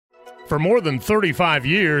For more than 35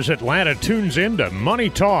 years, Atlanta tunes into Money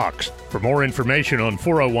Talks. For more information on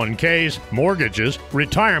 401ks, mortgages,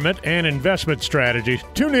 retirement, and investment strategies,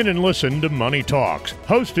 tune in and listen to Money Talks,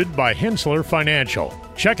 hosted by Hensler Financial.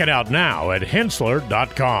 Check it out now at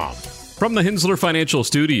hensler.com. From the Hensler Financial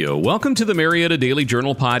Studio, welcome to the Marietta Daily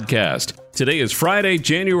Journal podcast. Today is Friday,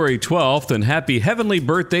 January 12th, and happy heavenly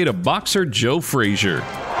birthday to boxer Joe Frazier.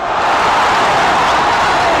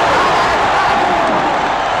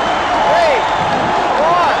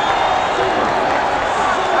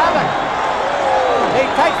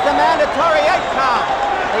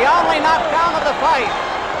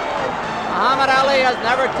 Muhammad Ali has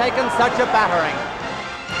never taken such a battering.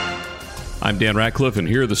 I'm Dan Ratcliffe, and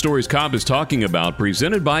here are the stories Cobb is talking about,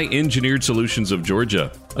 presented by Engineered Solutions of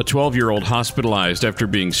Georgia. A 12-year-old hospitalized after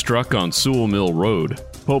being struck on Sewell Mill Road.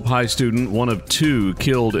 Pope High student, one of two,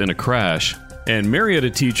 killed in a crash. And Marietta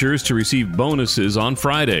teachers to receive bonuses on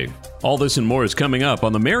Friday. All this and more is coming up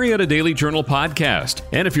on the Marietta Daily Journal podcast.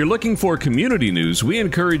 And if you're looking for community news, we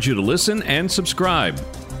encourage you to listen and subscribe.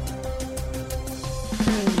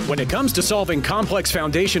 When it comes to solving complex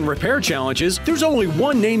foundation repair challenges, there's only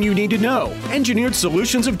one name you need to know: Engineered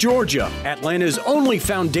Solutions of Georgia, Atlanta's only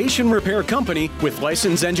foundation repair company with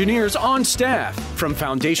licensed engineers on staff. From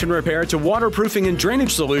foundation repair to waterproofing and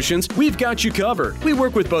drainage solutions, we've got you covered. We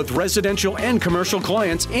work with both residential and commercial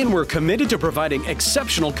clients, and we're committed to providing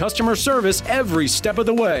exceptional customer service every step of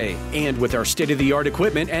the way. And with our state-of-the-art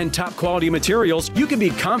equipment and top quality materials, you can be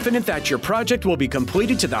confident that your project will be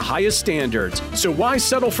completed to the highest standards. So why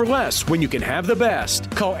settle for less when you can have the best?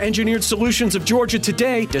 Call Engineered Solutions of Georgia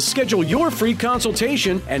today to schedule your free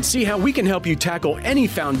consultation and see how we can help you tackle any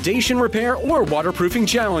foundation repair or waterproofing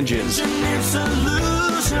challenges. Engineered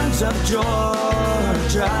Solutions of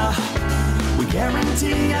Georgia. We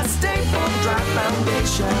guarantee a stable, dry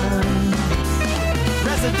foundation.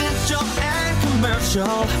 Residential and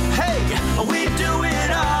commercial. Hey, we do it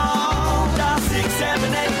all. Dial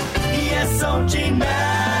 678 ESOG now.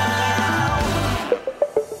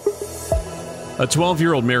 A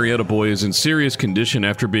 12-year-old Marietta boy is in serious condition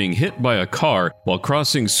after being hit by a car while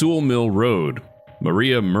crossing Sewell Mill Road.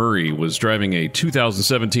 Maria Murray was driving a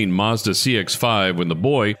 2017 Mazda CX-5 when the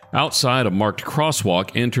boy, outside a marked crosswalk,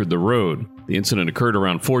 entered the road. The incident occurred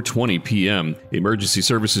around 4:20 p.m. Emergency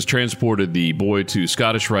services transported the boy to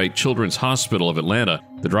Scottish Rite Children's Hospital of Atlanta.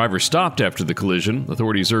 The driver stopped after the collision.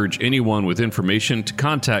 Authorities urge anyone with information to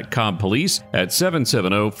contact Cobb Police at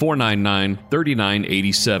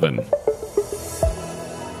 770-499-3987.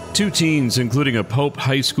 Two teens, including a Pope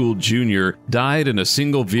High School junior, died in a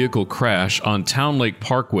single-vehicle crash on Town Lake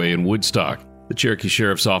Parkway in Woodstock. The Cherokee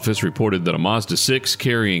Sheriff's Office reported that a Mazda 6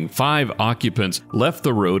 carrying 5 occupants left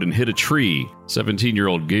the road and hit a tree.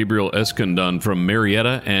 17-year-old Gabriel Escondon from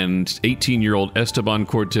Marietta and 18-year-old Esteban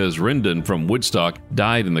Cortez Rendon from Woodstock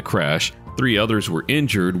died in the crash. 3 others were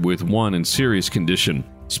injured, with one in serious condition.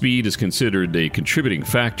 Speed is considered a contributing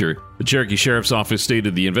factor. The Cherokee Sheriff's Office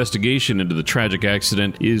stated the investigation into the tragic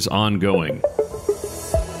accident is ongoing.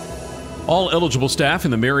 All eligible staff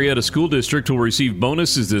in the Marietta School District will receive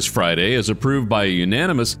bonuses this Friday, as approved by a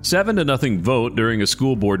unanimous 7-0 vote during a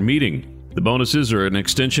school board meeting. The bonuses are an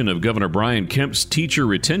extension of Governor Brian Kemp's teacher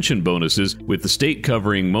retention bonuses, with the state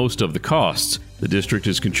covering most of the costs. The district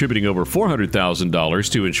is contributing over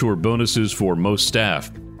 $400,000 to ensure bonuses for most staff.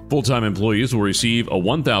 Full-time employees will receive a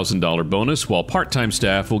 $1,000 bonus, while part-time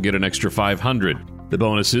staff will get an extra $500. The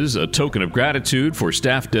bonuses, a token of gratitude for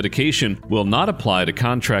staff dedication, will not apply to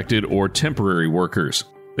contracted or temporary workers.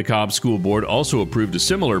 The Cobb School Board also approved a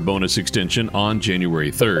similar bonus extension on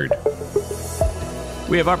January 3rd.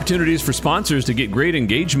 We have opportunities for sponsors to get great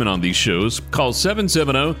engagement on these shows. Call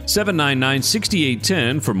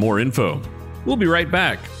 770-799-6810 for more info. We'll be right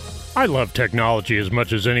back. I love technology as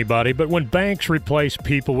much as anybody, but when banks replace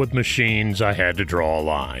people with machines, I had to draw a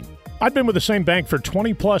line. I've been with the same bank for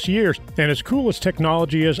 20-plus years, and as cool as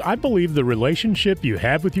technology is, I believe the relationship you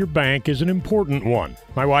have with your bank is an important one.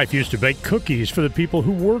 My wife used to bake cookies for the people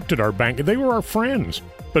who worked at our bank. They were our friends.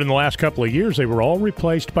 But in the last couple of years, they were all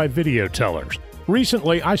replaced by video tellers.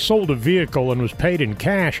 Recently, I sold a vehicle and was paid in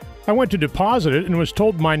cash. I went to deposit it and was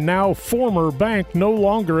told my now former bank no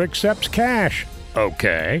longer accepts cash.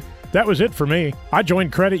 Okay. That was it for me. I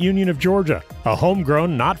joined Credit Union of Georgia, a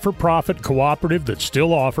homegrown, not-for-profit cooperative that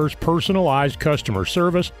still offers personalized customer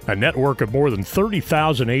service, a network of more than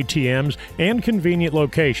 30,000 ATMs, and convenient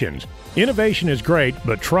locations. Innovation is great,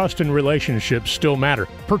 but trust and relationships still matter,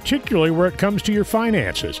 particularly where it comes to your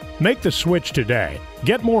finances. Make the switch today.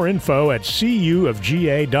 Get more info at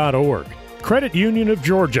cuofga.org. Credit Union of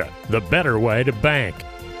Georgia, the better way to bank.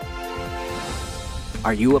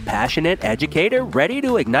 Are you a passionate educator ready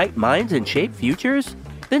to ignite minds and shape futures?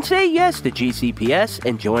 Then say yes to GCPS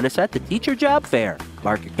and join us at the Teacher Job Fair.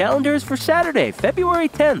 Mark your calendars for Saturday, February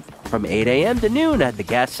 10th from 8 a.m. to noon at the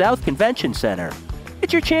Gas South Convention Center.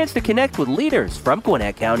 It's your chance to connect with leaders from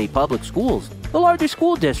Gwinnett County Public Schools, the largest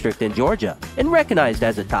school district in Georgia, and recognized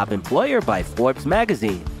as a top employer by Forbes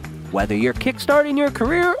magazine. Whether you're kickstarting your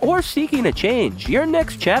career or seeking a change, your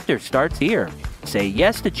next chapter starts here. Say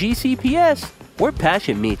yes to GCPS, where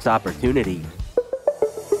passion meets opportunity.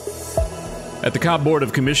 At the Cobb Board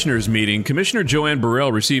of Commissioners meeting, Commissioner Joanne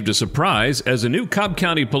Burrell received a surprise as a new Cobb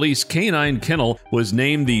County Police Canine Kennel was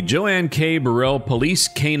named the Joanne K. Burrell Police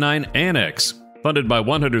Canine Annex. Funded by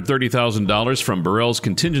 $130,000 from Burrell's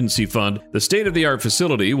contingency fund, the state-of-the-art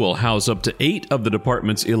facility will house up to 8 of the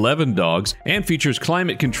department's 11 dogs and features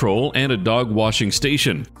climate control and a dog washing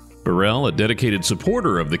station. Burrell, a dedicated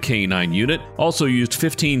supporter of the K9 unit, also used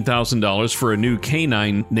 $15,000 for a new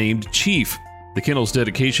canine named Chief. The kennel's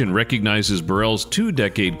dedication recognizes Burrell's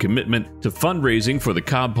 2-decade commitment to fundraising for the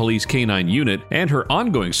Cobb Police K9 unit and her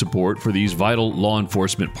ongoing support for these vital law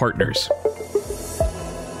enforcement partners.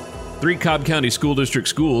 3 Cobb County School District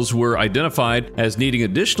schools were identified as needing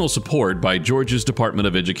additional support by Georgia's Department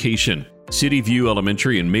of Education. City View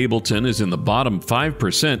Elementary in Mableton is in the bottom 5%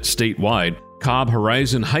 statewide. Cobb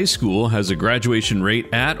Horizon High School has a graduation rate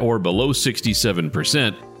at or below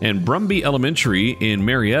 67%, and Brumby Elementary in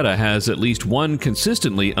Marietta has at least one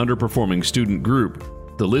consistently underperforming student group.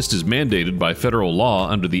 The list is mandated by federal law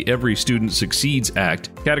under the Every Student Succeeds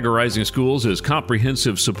Act, categorizing schools as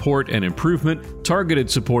comprehensive support and improvement,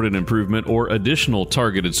 targeted support and improvement, or additional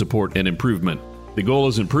targeted support and improvement. The goal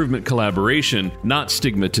is improvement collaboration, not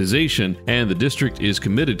stigmatization, and the district is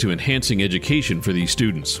committed to enhancing education for these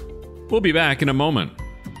students. We'll be back in a moment.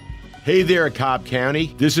 Hey there, Cobb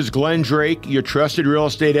County. This is Glenn Drake, your trusted real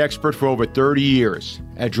estate expert for over 30 years.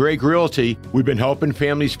 At Drake Realty, we've been helping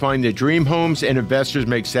families find their dream homes and investors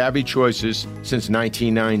make savvy choices since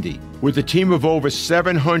 1990. With a team of over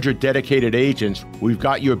 700 dedicated agents, we've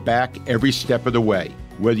got your back every step of the way.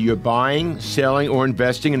 Whether you're buying, selling, or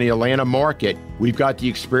investing in the Atlanta market, we've got the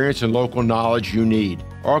experience and local knowledge you need.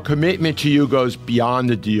 Our commitment to you goes beyond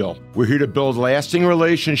the deal. We're here to build lasting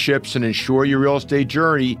relationships and ensure your real estate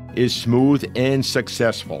journey is smooth and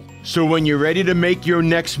successful. So when you're ready to make your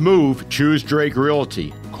next move, choose Drake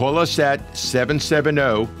Realty. Call us at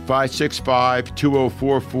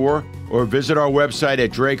 770-565-2044 or visit our website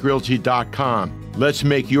at drakerealty.com. Let's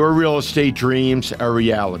make your real estate dreams a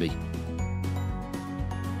reality.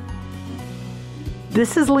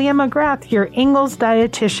 This is Leah McGrath, your Ingalls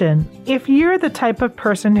dietitian. If you're the type of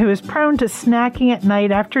person who is prone to snacking at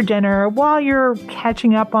night after dinner while you're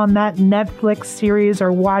catching up on that Netflix series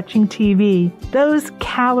or watching TV, those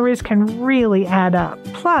calories can really add up.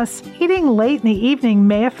 Plus, eating late in the evening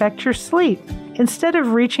may affect your sleep. Instead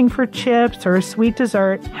of reaching for chips or a sweet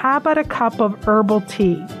dessert, how about a cup of herbal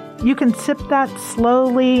tea? You can sip that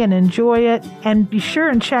slowly and enjoy it, and be sure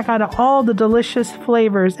and check out all the delicious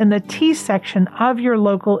flavors in the tea section of your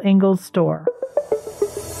local Ingalls store.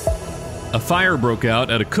 A fire broke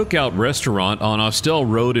out at a cookout restaurant on Austell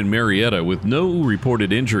Road in Marietta with no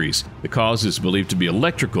reported injuries. The cause is believed to be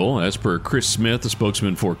electrical, as per Chris Smith, a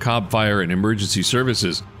spokesman for Cobb Fire and Emergency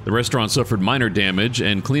Services. The restaurant suffered minor damage,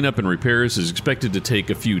 and cleanup and repairs is expected to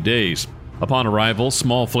take a few days. Upon arrival,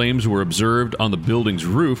 small flames were observed on the building's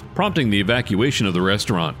roof, prompting the evacuation of the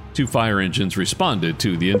restaurant. 2 fire engines responded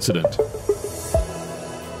to the incident.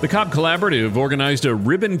 The Cobb Collaborative organized a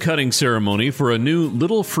ribbon-cutting ceremony for a new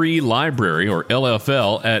Little Free Library, or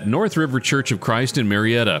LFL, at North River Church of Christ in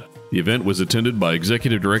Marietta. The event was attended by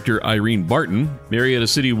Executive Director Irene Barton, Marietta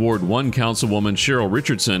City Ward 1 Councilwoman Cheryl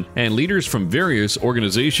Richardson, and leaders from various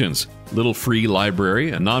organizations. Little Free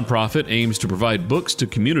Library, a nonprofit, aims to provide books to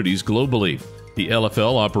communities globally. The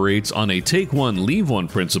LFL operates on a Take One, Leave One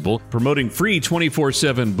principle, promoting free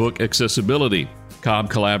 24/7 book accessibility. Cobb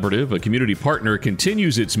Collaborative, a community partner,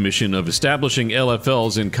 continues its mission of establishing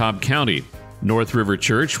LFLs in Cobb County. North River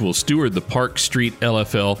Church will steward the Park Street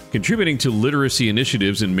LFL, contributing to literacy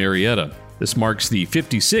initiatives in Marietta. This marks the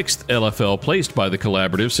 56th LFL placed by the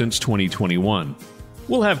collaborative since 2021.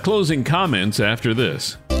 We'll have closing comments after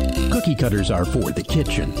this. Cookie cutters are for the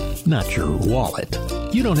kitchen, not your wallet.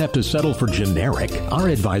 You don't have to settle for generic. Our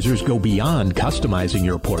advisors go beyond customizing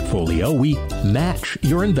your portfolio. We match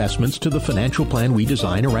your investments to the financial plan we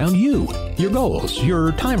design around you, your goals,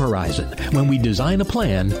 your time horizon, when we design a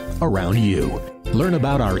plan around you. Learn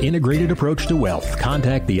about our integrated approach to wealth.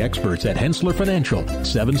 Contact the experts at Hensler Financial,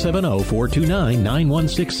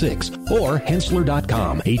 770-429-9166, or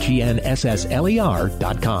Hensler.com,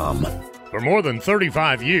 HENSSLER.com. For more than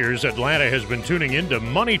 35 years, Atlanta has been tuning into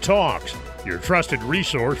Money Talks, your trusted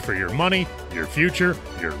resource for your money, your future,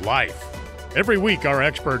 your life. Every week, our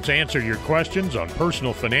experts answer your questions on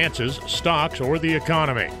personal finances, stocks, or the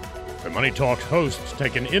economy. The Money Talks hosts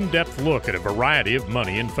take an in-depth look at a variety of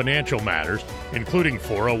money and financial matters, including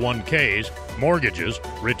 401ks, mortgages,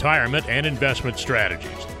 retirement, and investment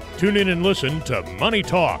strategies. Tune in and listen to Money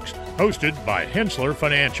Talks, hosted by Hensler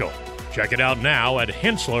Financial. Check it out now at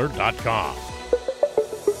hensler.com.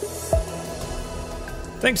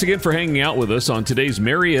 Thanks again for hanging out with us on today's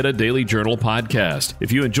Marietta Daily Journal podcast.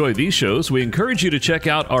 If you enjoy these shows, we encourage you to check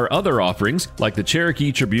out our other offerings like the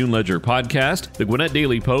Cherokee Tribune-Ledger podcast, the Gwinnett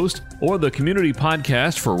Daily Post, or the community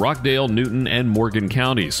podcast for Rockdale, Newton, and Morgan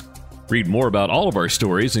counties. Read more about all of our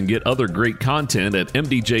stories and get other great content at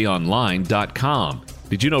mdjonline.com.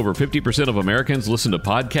 Did you know over 50% of Americans listen to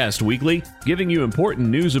podcasts weekly? Giving you important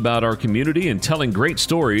news about our community and telling great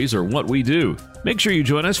stories are what we do. Make sure you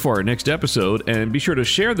join us for our next episode, and be sure to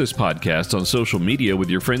share this podcast on social media with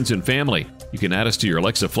your friends and family. You can add us to your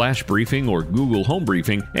Alexa Flash Briefing or Google Home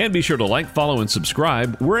Briefing, and be sure to like, follow, and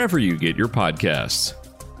subscribe wherever you get your podcasts.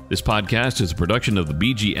 This podcast is a production of the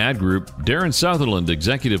BG Ad Group, Darren Sutherland,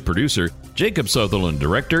 Executive Producer, Jacob Sutherland,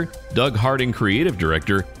 Director, Doug Harding, Creative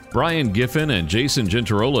Director, Brian Giffen and Jason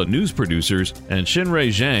Gentarola, News Producers, and Shinrei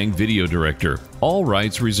Zhang, Video Director. All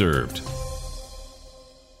rights reserved.